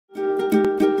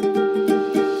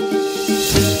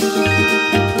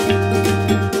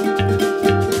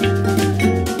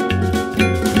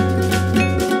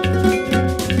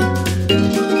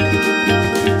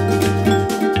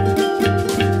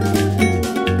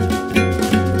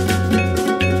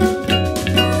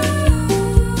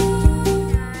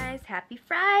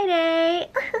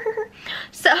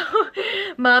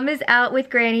Mom is out with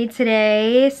Granny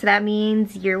today, so that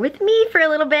means you're with me for a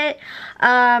little bit.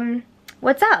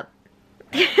 What's up?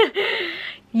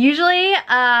 Usually,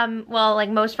 well,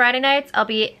 like most Friday nights, I'll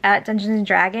be at Dungeons and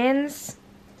Dragons,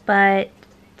 but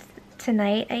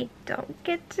tonight I don't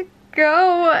get to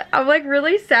go. I'm like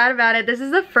really sad about it. This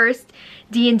is the first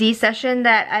D&D session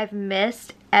that I've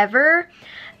missed ever.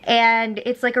 And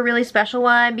it's like a really special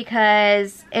one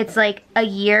because it's like a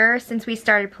year since we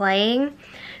started playing.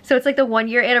 So it's like the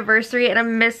 1-year anniversary and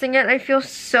I'm missing it. I feel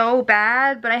so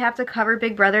bad, but I have to cover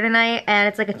Big Brother tonight and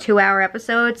it's like a 2-hour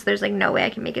episode, so there's like no way I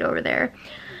can make it over there.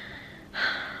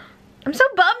 I'm so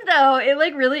bummed though. It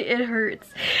like really, it hurts.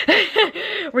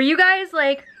 Were you guys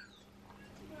like,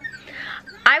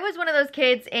 I was one of those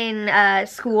kids in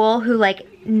school who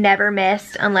like never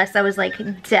missed unless I was like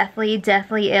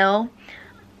deathly ill.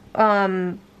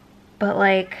 But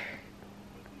like,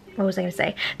 what was I gonna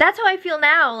say? That's how I feel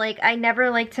now. Like, I never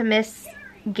like to miss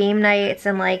game nights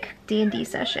and like D&D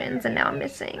sessions, and now I'm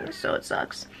missing, so it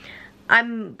sucks.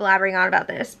 I'm blabbering on about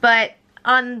this, but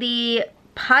on the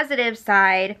positive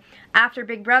side, after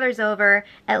Big Brother's over,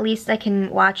 at least I can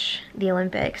watch the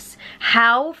Olympics.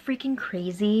 How freaking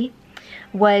crazy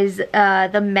was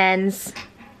the men's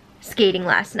skating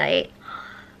last night?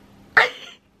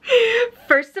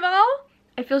 First of all,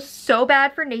 I feel so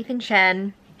bad for Nathan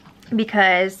Chen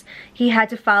because he had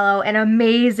to follow an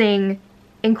amazing,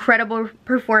 incredible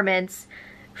performance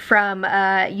from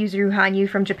Yuzuru Hanyu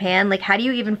from Japan. Like, how do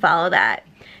you even follow that?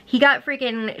 He got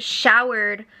freaking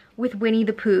showered with Winnie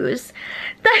the Poohs.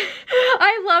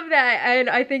 I love that, and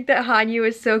I think that Hanyu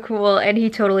is so cool, and he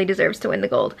totally deserves to win the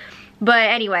gold. But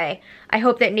anyway, I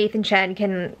hope that Nathan Chen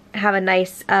can have a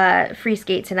nice free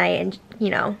skate tonight and, you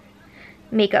know,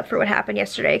 make up for what happened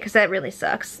yesterday, because that really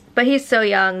sucks. But he's so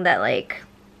young that, like,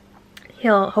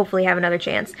 he'll hopefully have another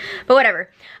chance. But whatever.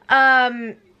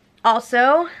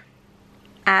 Also,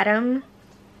 Adam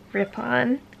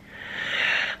Rippon.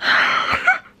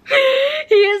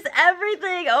 He is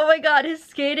everything. Oh my god, his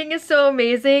skating is so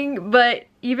amazing. But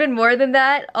even more than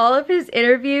that, all of his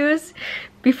interviews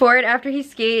before and after he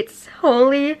skates,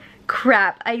 holy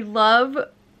crap. I love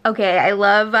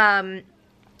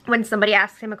when somebody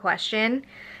asks him a question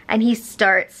and he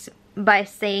starts by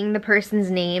saying the person's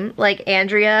name. Like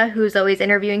Andrea, who's always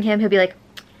interviewing him, he'll be like,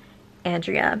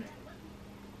 Andrea.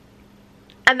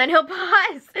 And then he'll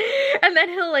pause. And then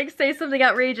he'll like say something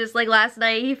outrageous. Like last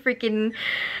night he freaking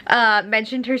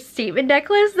mentioned her statement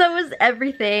necklace. That was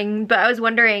everything. But I was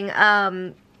wondering,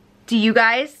 do you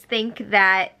guys think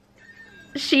that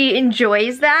she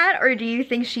enjoys that? Or do you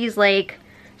think she's like,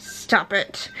 stop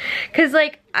it? Because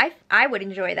like, I would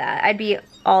enjoy that. I'd be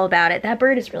all about it. That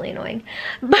bird is really annoying.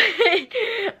 But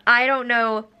I don't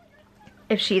know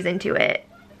if she's into it.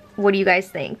 What do you guys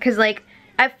think? Because like,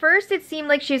 at first it seemed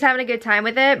like she was having a good time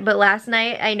with it, but last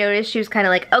night I noticed she was kind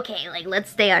of like, okay, like let's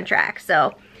stay on track.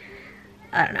 So,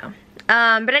 I don't know.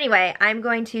 But anyway, I'm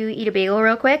going to eat a bagel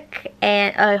real quick,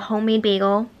 and a homemade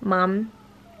bagel. Mom,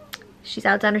 she's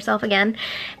outdone herself again.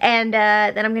 And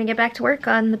then I'm gonna get back to work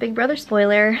on the Big Brother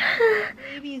spoiler.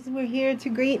 Babies were here to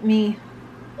greet me.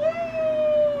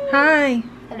 Yay! Hi.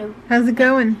 Hello. How's it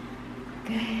going?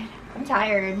 Good. I'm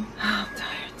tired. Oh, I'm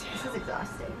tired too. This is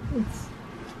exhausting.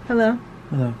 Hello.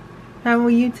 Hello. How were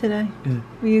you today? Good.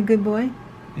 Were you a good boy?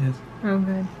 Yes. Oh,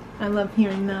 good. I love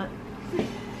hearing that.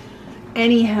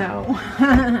 Anyhow,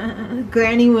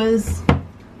 Granny was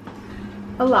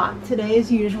a lot today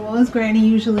as usual, as Granny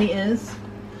usually is.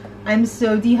 I'm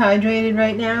so dehydrated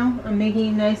right now. I'm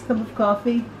making a nice cup of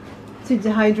coffee to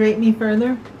dehydrate me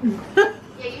further. Yeah,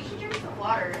 you should drink some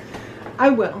water.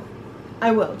 I will.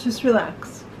 I will. Just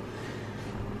relax.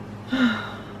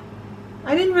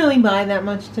 I didn't really buy that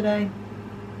much today.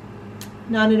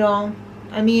 Not at all.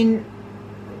 I mean,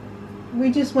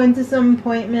 we just went to some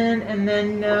appointment and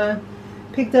then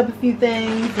picked up a few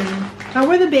things. And how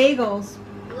were the bagels?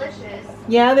 Delicious.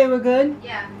 Yeah, they were good?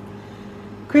 Yeah.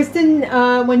 Kristen,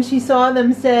 when she saw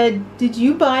them, said, did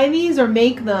you buy these or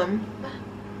make them?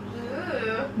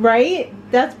 Ooh. Right?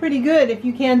 That's pretty good if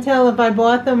you can't tell if I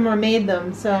bought them or made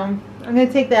them. So I'm going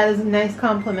to take that as a nice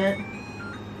compliment.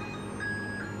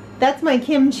 That's my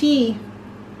kimchi.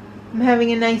 I'm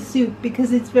having a nice soup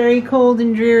because it's very cold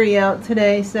and dreary out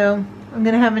today, so I'm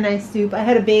gonna have a nice soup. I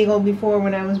had a bagel before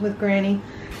when I was with Granny.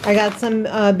 I got some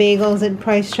bagels at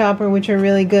Price Chopper, which are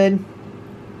really good.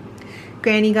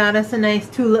 Granny got us a nice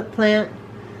tulip plant.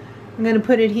 I'm gonna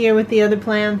put it here with the other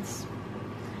plants.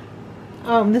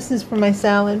 Oh, this is for my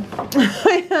salad.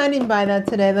 I didn't buy that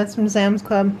today. That's from Sam's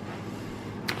Club.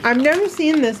 I've never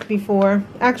seen this before.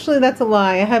 Actually, that's a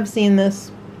lie. I have seen this.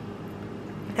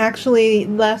 Actually,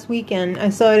 last weekend, I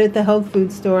saw it at the health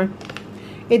food store.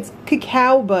 It's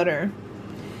cacao butter.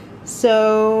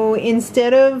 So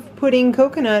instead of putting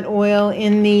coconut oil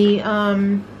in the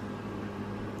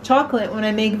chocolate, when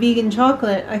I make vegan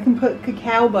chocolate, I can put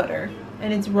cacao butter,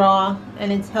 and it's raw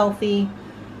and it's healthy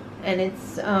and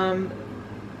it's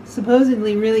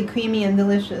supposedly really creamy and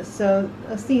delicious. So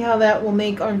let's see how that will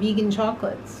make our vegan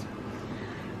chocolates.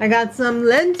 I got some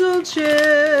lentil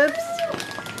chips.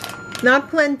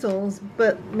 Not lentils,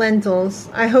 but lentils.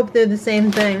 I hope they're the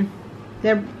same thing.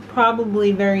 They're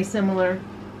probably very similar.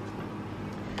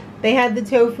 They had the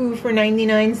tofu for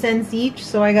 99 cents each,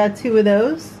 so I got 2 of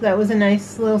those. That was a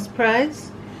nice little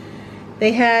surprise.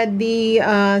 They had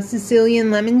the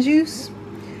Sicilian lemon juice.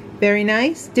 Very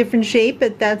nice. Different shape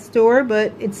at that store,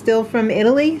 but it's still from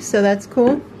Italy, so that's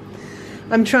cool.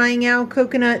 I'm trying out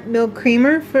coconut milk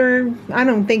creamer for, I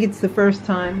don't think it's the first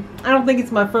time. I don't think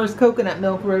it's my first coconut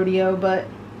milk rodeo, but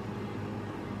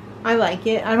I like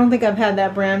it. I don't think I've had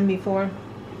that brand before.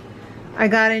 I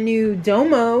got a new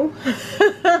Domo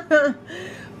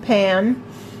pan.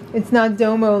 It's not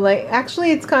Domo, like,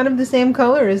 actually it's kind of the same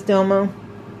color as Domo.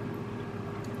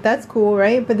 That's cool,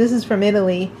 right? But this is from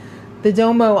Italy. The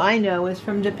Domo I know is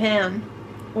from Japan.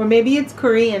 Or maybe it's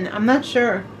Korean. I'm not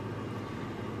sure.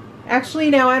 Actually,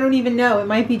 now I don't even know. It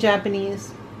might be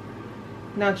Japanese.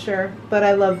 Not sure. But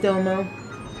I love Domo.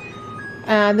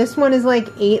 This one is like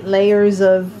 8 layers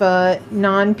of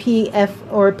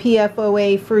non-PF or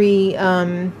PFOA free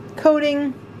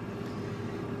coating.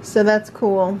 So that's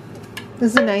cool.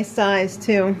 This is a nice size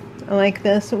too. I like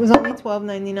this. It was only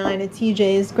 $12.99 at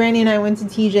TJ's. Granny and I went to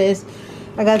TJ's.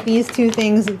 I got these 2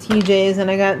 things at TJ's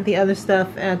and I got the other stuff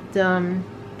at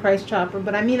Price Chopper.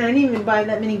 But I mean, I didn't even buy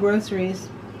that many groceries.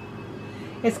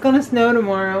 It's gonna snow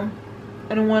tomorrow.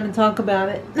 I don't want to talk about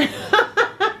it.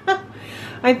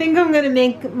 I think I'm gonna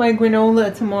make my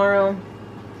granola tomorrow.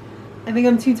 I think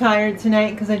I'm too tired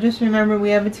tonight because I just remember we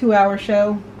have a 2-hour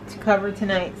show to cover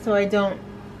tonight, so I don't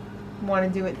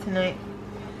want to do it tonight.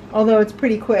 Although it's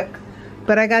pretty quick.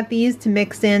 But I got these to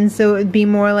mix in so it would be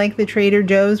more like the Trader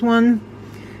Joe's one.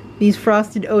 These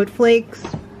frosted oat flakes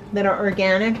that are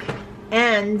organic.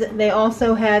 And they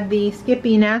also had the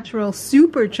Skippy Natural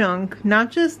Super Chunk. Not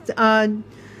just,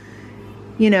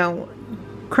 you know,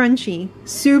 crunchy.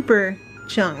 Super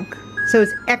chunk. So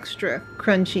it's extra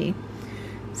crunchy.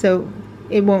 So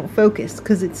it won't focus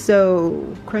because it's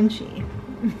so crunchy.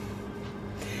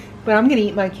 But I'm going to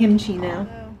eat my kimchi now.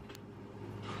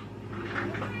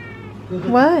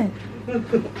 What?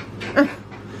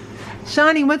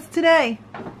 Shawnee, what's today?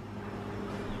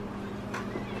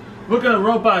 Look at the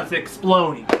robots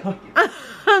exploding.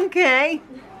 Okay.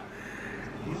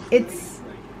 It's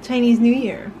Chinese New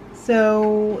Year.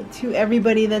 So to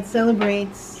everybody that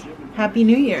celebrates, Happy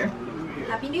New Year.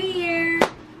 Happy New Year!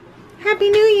 Happy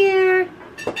New Year!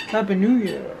 Happy New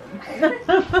Year.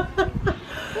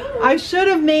 I should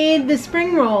have made the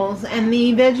spring rolls and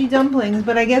the veggie dumplings,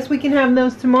 but I guess we can have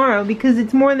those tomorrow because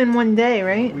it's more than one day,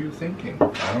 right? What are you thinking?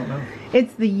 I don't know.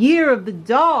 It's the year of the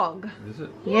dog. Is it?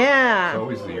 Yeah. It's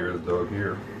always the year of the dog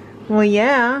here. Well,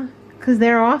 yeah, because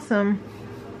they're awesome.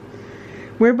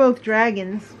 We're both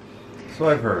dragons. So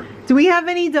I've heard. Do we have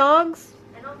any dogs?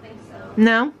 I don't think so.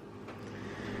 No?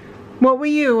 What were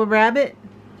you, a rabbit?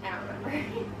 I don't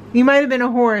remember. You might have been a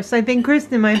horse. I think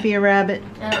Kristen might be a rabbit.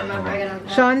 I don't remember. I gotta look it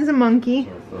up. Sean's a monkey.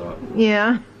 So I thought.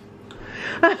 Yeah.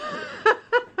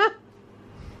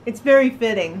 It's very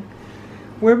fitting.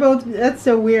 We're both, that's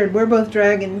so weird. We're both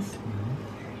dragons.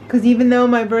 Because even though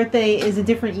my birthday is a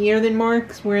different year than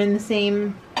Mark's, we're in the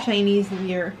same Chinese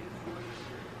year.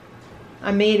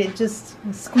 I made it, just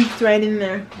squeaked right in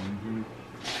there.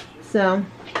 So,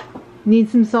 need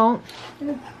some salt?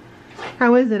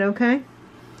 How is it, okay?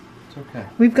 It's okay.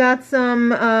 We've got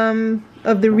some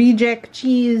of the reject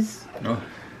cheese. Oh.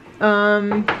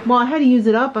 Well, I had to use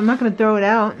it up. I'm not going to throw it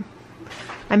out.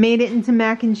 I made it into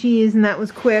mac and cheese, and that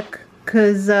was quick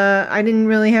because I didn't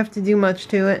really have to do much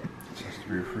to it. It's just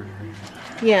refrigerated.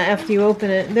 Yeah, after you open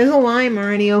it. There's a lime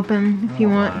already open if you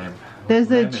want. Lime. There's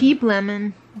a Lemon. cheap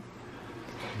lemon.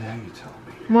 Now you tell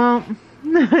me. Well,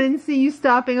 I didn't see you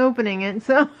stopping opening it,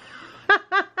 so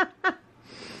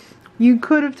you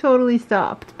could have totally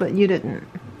stopped, but you didn't.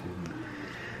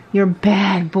 You're a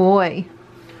bad boy.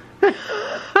 I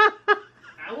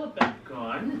want that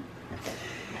gone.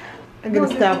 I'm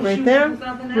gonna stop right there.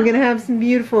 We're gonna have some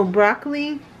beautiful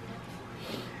broccoli.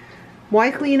 Why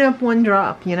clean up one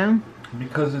drop, you know?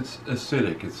 Because it's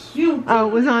acidic. It's. Oh,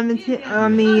 it was on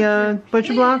the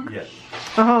butcher block? Yes.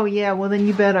 Oh yeah, well then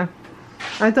you better.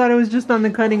 I thought it was just on the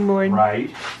cutting board.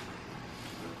 Right.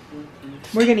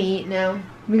 We're gonna eat now.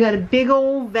 We got a big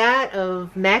old vat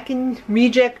of mac and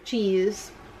reject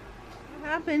cheese.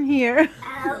 happened here?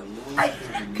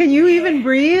 Can you even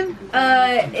breathe?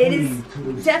 It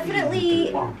is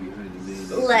definitely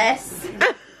less.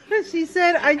 She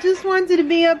said, I just wanted to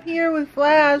be up here with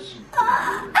Flash.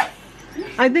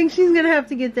 I think she's gonna have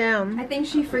to get down. I think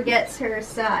she forgets her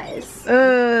size.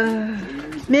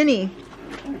 Minnie.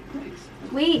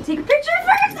 Wait, take a picture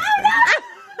first!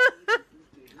 Oh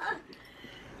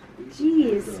no!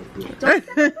 Jeez. Don't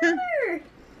step on her.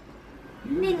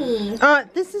 Minnie.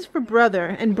 This is for brother,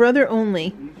 and brother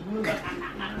only.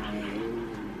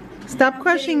 Stop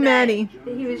crushing Maddie.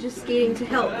 That he was just skating to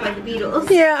help like the Beatles.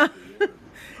 Yeah.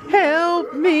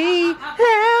 Help me!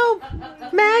 Help!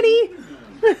 Maddie!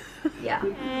 Yeah.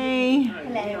 Hey.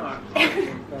 Hello.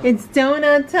 It's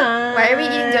donut time. Why are we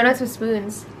eating donuts with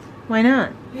spoons? Why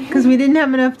not? Because we didn't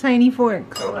have enough tiny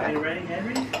forks. Are you ready,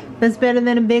 Henry? That's better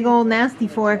than a big old nasty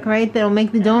fork, right? That'll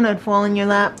make the donut fall in your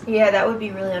lap. Yeah, that would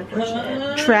be really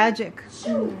unfortunate. Tragic.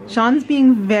 Sean's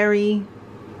being very,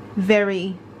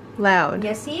 very loud.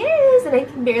 Yes, he is, and I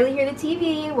can barely hear the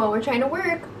TV while we're trying to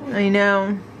work. I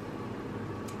know.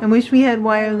 I wish we had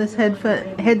wireless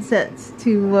headsets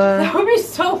to, That would be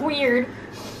so weird.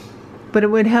 but it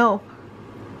would help.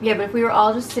 Yeah, but if we were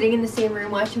all just sitting in the same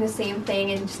room watching the same thing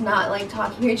and just not like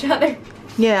talking to each other,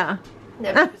 Yeah.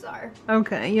 that would be bizarre.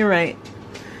 Okay, you're right.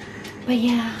 But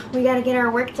yeah, we gotta get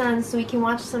our work done so we can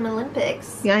watch some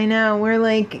Olympics. Yeah, I know. We're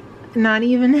like not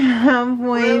even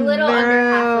halfway We're a little under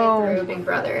halfway through. through Big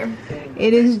Brother.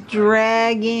 It is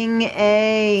dragging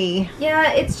a.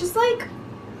 Yeah, it's just like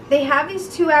they have these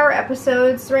 2-hour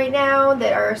episodes right now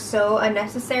that are so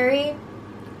unnecessary.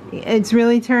 It's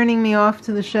really turning me off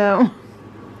to the show.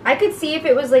 I could see if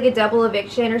it was like a double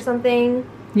eviction or something.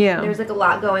 Yeah. There's like a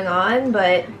lot going on,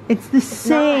 but It's the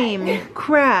same not.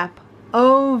 crap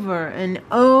over and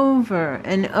over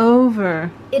and over.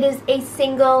 it is a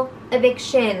single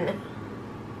eviction.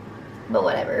 But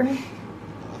whatever.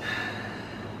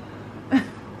 Okay,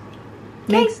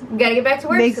 Makes we gotta get back to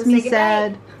work. makes so me say goodnight.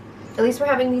 sad. At least we're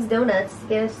having these donuts to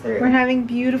get us through. We're having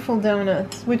beautiful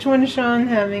donuts. Which one is Sean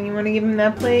having? You want to give him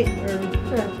that plate? Or...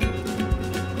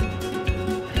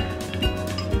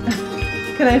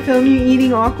 Can I film you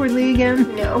eating awkwardly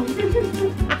again? No.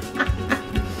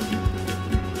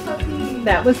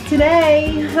 That was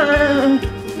today.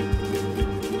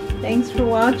 Thanks for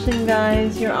watching,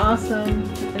 guys. You're awesome.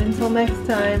 And until next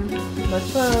time,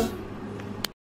 much love.